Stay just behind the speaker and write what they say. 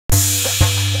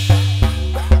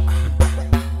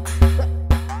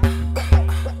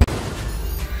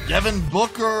Devin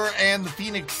Booker and the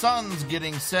Phoenix Suns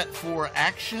getting set for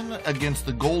action against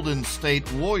the Golden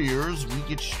State Warriors. We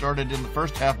get started in the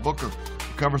first half. Booker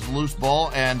recovers the loose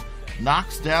ball and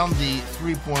knocks down the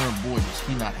three-pointer. Boy, does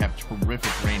he not have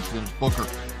terrific range. Then it's Booker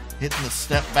hitting the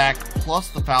step back plus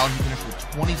the foul. He finished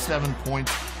with 27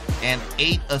 points and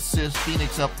 8 assists.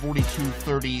 Phoenix up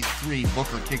 42-33.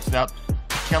 Booker kicks it out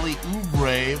to Kelly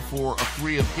Oubre for a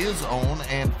three of his own,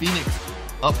 and Phoenix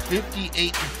up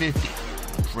 58-50.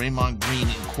 Draymond Green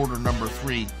in quarter number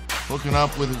 3, hooking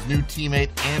up with his new teammate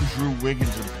Andrew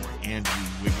Wiggins. And boy, Andrew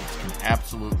Wiggins can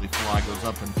absolutely fly. Goes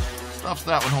up and stuffs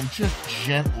that one home just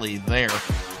gently there.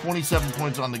 27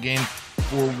 points on the game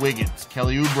for Wiggins.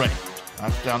 Kelly Oubre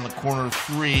knocks down the corner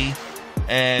 3.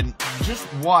 And just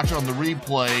watch on the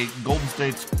replay Golden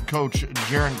State's coach,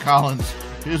 Jarron Collins,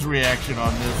 his reaction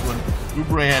on this one.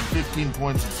 Oubre had 15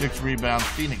 points and 6 rebounds.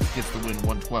 Phoenix gets the win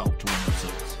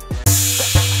 112-106.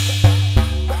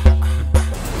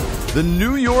 The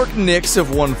New York Knicks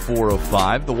have won 4 of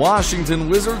 5. The Washington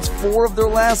Wizards 4 of their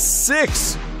last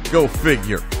 6. Go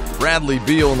figure. Bradley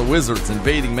Beal and the Wizards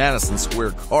invading Madison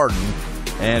Square Garden.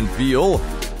 And Beal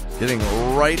getting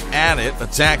right at it,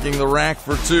 attacking the rack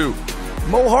for 2.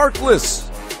 Mo Harkless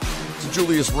to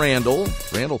Julius Randle.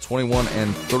 Randle 21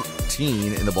 and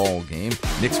 13 in the ball game.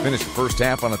 Knicks finished the first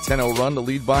half on a 10-0 run to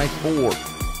lead by 4.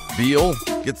 Beal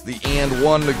gets the and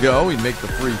one to go. He'd make the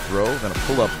free throw. Then a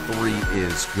pull-up 3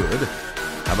 is good.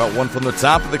 How about one from the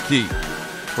top of the key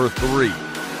for 3?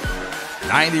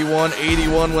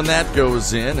 91-81 when that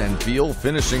goes in. And Beal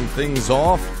finishing things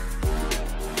off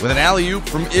with an alley-oop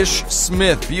from Ish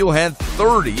Smith. Beal had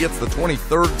 30. It's the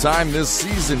 23rd time this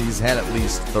season he's had at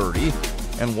least 30.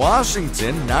 And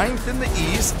Washington, 9th in the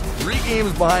East, 3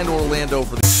 games behind Orlando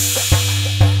for the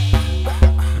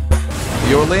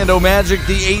Orlando Magic,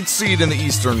 the 8th seed in the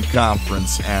Eastern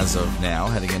Conference as of now,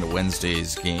 heading into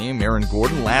Wednesday's game. Aaron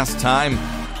Gordon, last time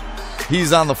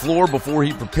he's on the floor before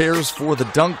he prepares for the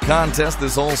dunk contest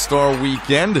this All-Star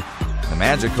weekend. The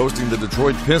Magic hosting the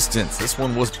Detroit Pistons. This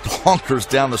one was bonkers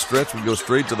down the stretch. We go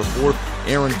straight to the 4th.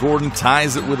 Aaron Gordon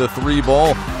ties it with a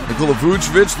 3-ball. Nikola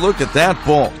Vucevic, look at that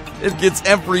ball. It gets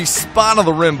every spot of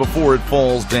the rim before it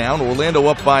falls down. Orlando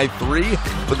up by 3,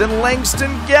 but then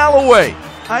Langston Galloway,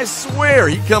 I swear,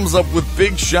 he comes up with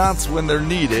big shots when they're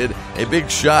needed. A big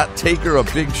shot taker, a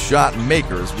big shot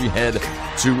maker as we head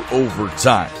to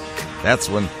overtime. That's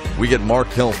when we get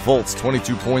Markelle Fultz,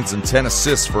 22 points and 10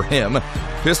 assists for him.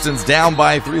 Pistons down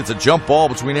by 3. It's a jump ball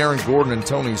between Aaron Gordon and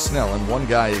Tony Snell, and one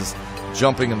guy is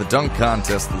jumping in the dunk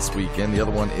contest this weekend. The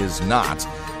other one is not.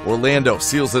 Orlando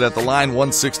seals it at the line,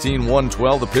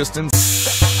 116-112. The Pistons.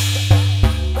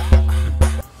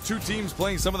 2 teams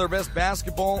playing some of their best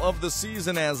basketball of the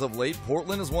season as of late.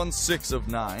 Portland has won 6 of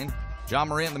 9. Ja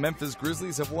Morant and the Memphis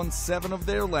Grizzlies have won 7 of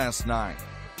their last 9.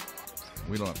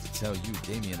 We don't have to tell you,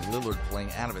 Damian Lillard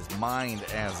playing out of his mind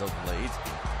as of late.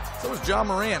 So is Ja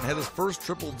Morant, had his first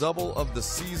triple-double of the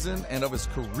season and of his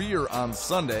career on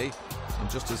Sunday. In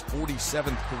just his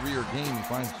 47th career game, he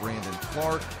finds Brandon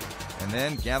Clark and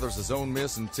then gathers his own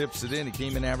miss and tips it in. He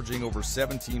came in averaging over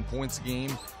 17 points a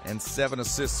game and 7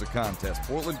 assists a contest.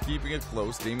 Portland keeping it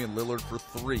close. Damian Lillard for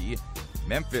 3.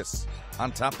 Memphis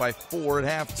on top by 4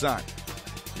 at halftime.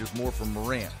 Here's more from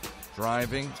Morant.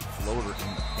 Driving, floater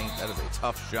in the paint. That is a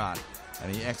tough shot,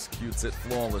 and he executes it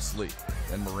flawlessly.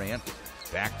 Then Morant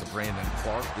back to Brandon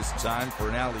Clark, this time for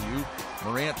an alley-oop.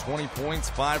 Morant, 20 points,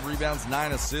 5 rebounds,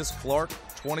 9 assists. Clark,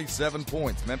 27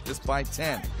 points. Memphis by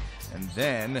 10. And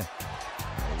then,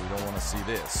 we don't want to see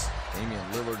this. Damian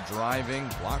Lillard driving,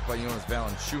 blocked by Jonas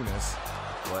Valanciunas,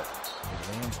 but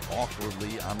it lands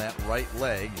awkwardly on that right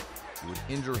leg. He would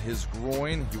injure his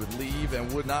groin, he would leave,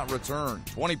 and would not return.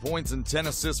 20 points and 10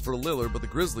 assists for Lillard, but the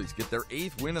Grizzlies get their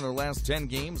 8th win in their last 10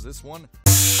 games. This one.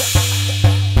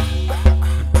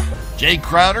 Jay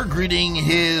Crowder greeting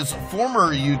his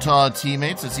former Utah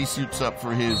teammates as he suits up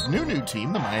for his new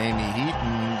team, the Miami Heat.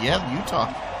 And yeah,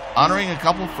 Utah honoring a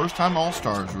couple of first-time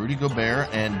All-Stars, Rudy Gobert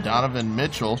and Donovan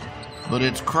Mitchell. But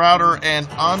it's Crowder and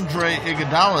Andre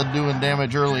Iguodala doing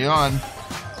damage early on.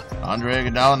 Andre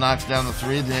Iguodala knocks down the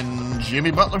 3, then Jimmy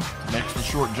Butler makes the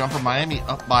short jumper. Miami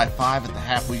up by 5 at the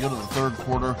half. We go to the third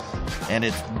quarter, and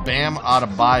it's Bam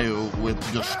Adebayo with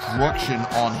destruction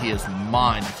on his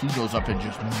mind. He goes up and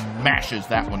just mashes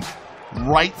that one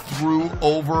right through,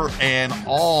 over, and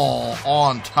all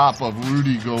on top of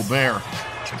Rudy Gobert.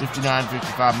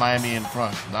 59-55, Miami in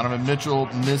front. Donovan Mitchell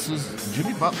misses.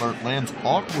 Jimmy Butler lands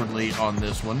awkwardly on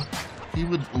this one. He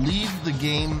would leave the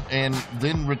game and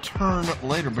then return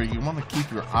later, but you want to keep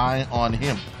your eye on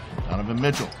him. Donovan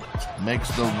Mitchell makes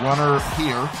the runner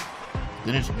here.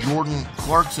 Then it's Jordan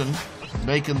Clarkson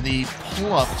making the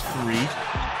pull-up three.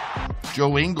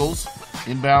 Joe Ingles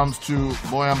inbounds to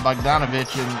Bojan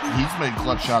Bogdanovic, and he's made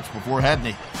clutch shots before, hadn't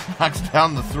he? Knocks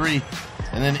down the three.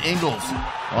 And then Ingles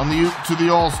to the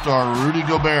All-Star. Rudy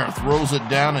Gobert throws it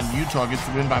down, and Utah gets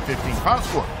the win by 15. Final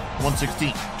score,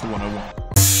 116-101.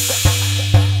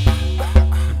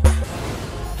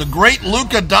 The great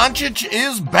Luka Doncic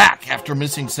is back after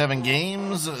missing 7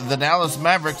 games. The Dallas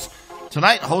Mavericks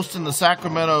tonight hosting the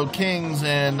Sacramento Kings,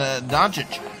 and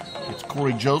Doncic gets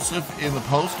Corey Joseph in the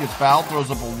post, gets fouled, throws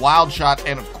up a wild shot,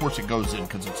 and of course it goes in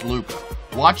because it's Luka.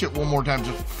 Watch it one more time,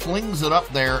 just flings it up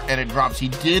there, and it drops. He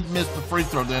did miss the free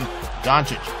throw then.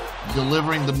 Doncic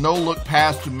delivering the no-look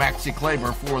pass to Maxi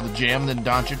Kleber for the jam. Then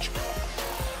Doncic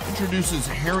introduces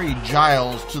Harry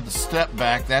Giles to the step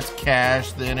back. That's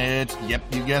cash. Then it's, yep,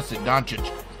 you guessed it,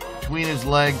 Doncic. Between his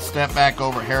legs, step back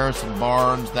over Harrison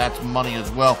Barnes. That's money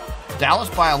as well. Dallas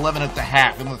by 11 at the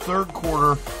half. In the third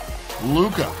quarter,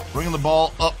 Luka bringing the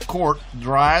ball up court,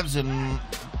 drives and a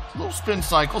little spin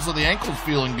cycle, so the ankle's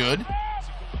feeling good.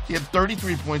 He had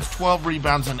 33 points, 12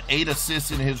 rebounds, and 8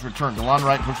 assists in his return. DeLon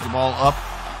Wright pushes the ball up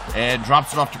and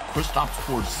drops it off to Kristaps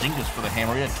Porzingis for the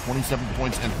Hammer. He had 27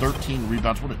 points and 13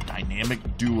 rebounds. What a dynamic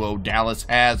duo Dallas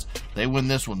has. They win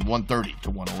this one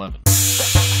 130-111.